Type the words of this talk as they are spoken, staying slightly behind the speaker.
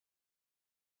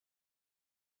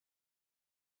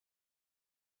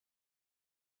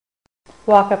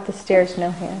Walk up the stairs,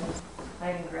 no hands.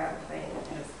 I can grab it if I need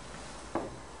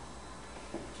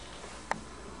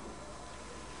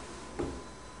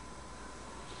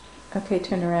to. Okay,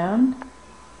 turn around.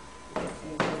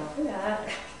 Do that.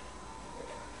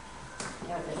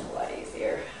 Yeah, it's a lot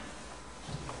easier.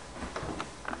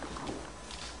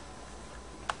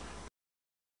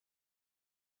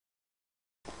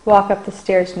 Walk up the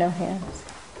stairs, no hands.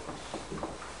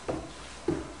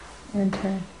 And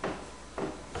turn.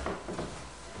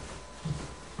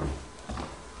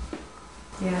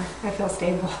 Yeah, I feel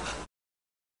stable.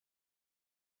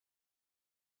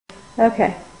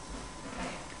 Okay.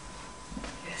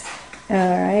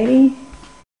 Alrighty.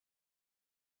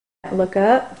 Look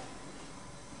up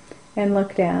and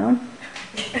look down.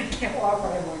 I can't walk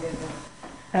when I'm walking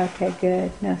now. Okay,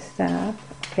 good. Now stop.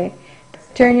 Okay.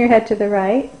 Turn your head to the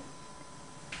right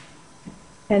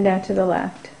and down to the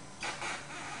left.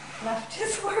 Left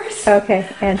is worse. Okay,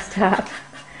 and stop.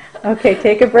 Okay,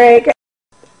 take a break.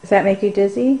 Does that make you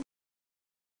dizzy?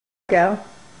 Go.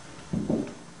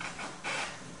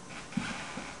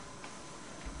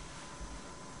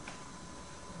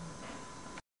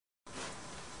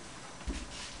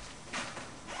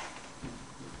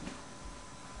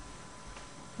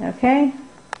 Okay.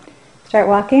 Start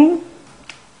walking.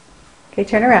 Okay,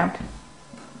 turn around.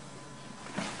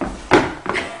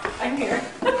 I'm here.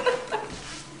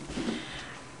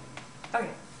 Okay.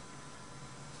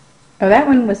 Oh, that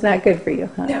one was not good for you,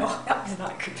 huh? No, that was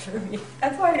not good for me.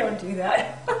 That's why I don't do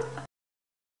that.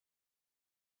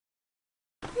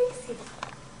 Crazy.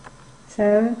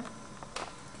 So,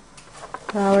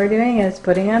 all we're doing is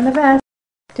putting on the vest.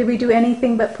 Did we do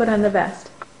anything but put on the vest?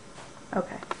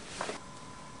 Okay.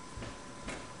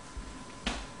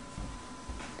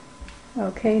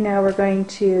 Okay, now we're going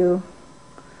to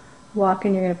walk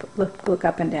and you're going to look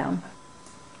up and down.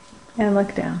 And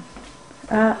look down.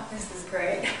 Up This is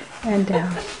great. and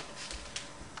down.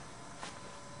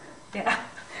 Yeah.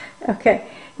 Okay,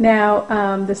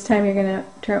 now this time you're going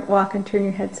to walk and turn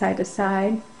your head side to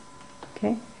side.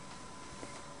 Okay.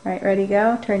 Right, ready,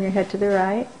 go. Turn your head to the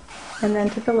right and then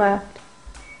to the left.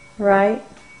 Right,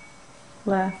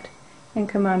 left, and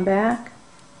come on back.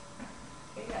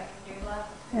 I can do left.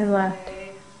 And left.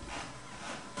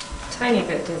 Tiny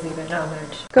bit dizzy, but not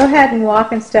much. Go ahead and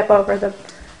walk and step over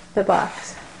the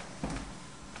box.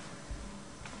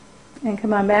 And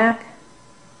come on back.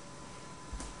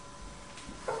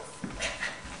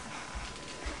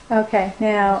 Okay,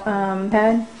 now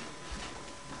head.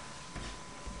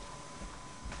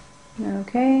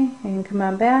 Okay, and come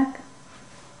on back.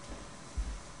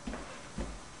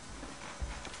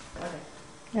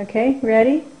 Okay,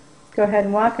 ready? Go ahead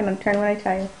and walk and turn when I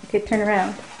tell you. Okay, turn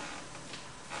around.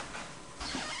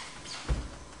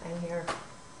 I'm here.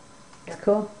 It's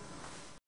cool.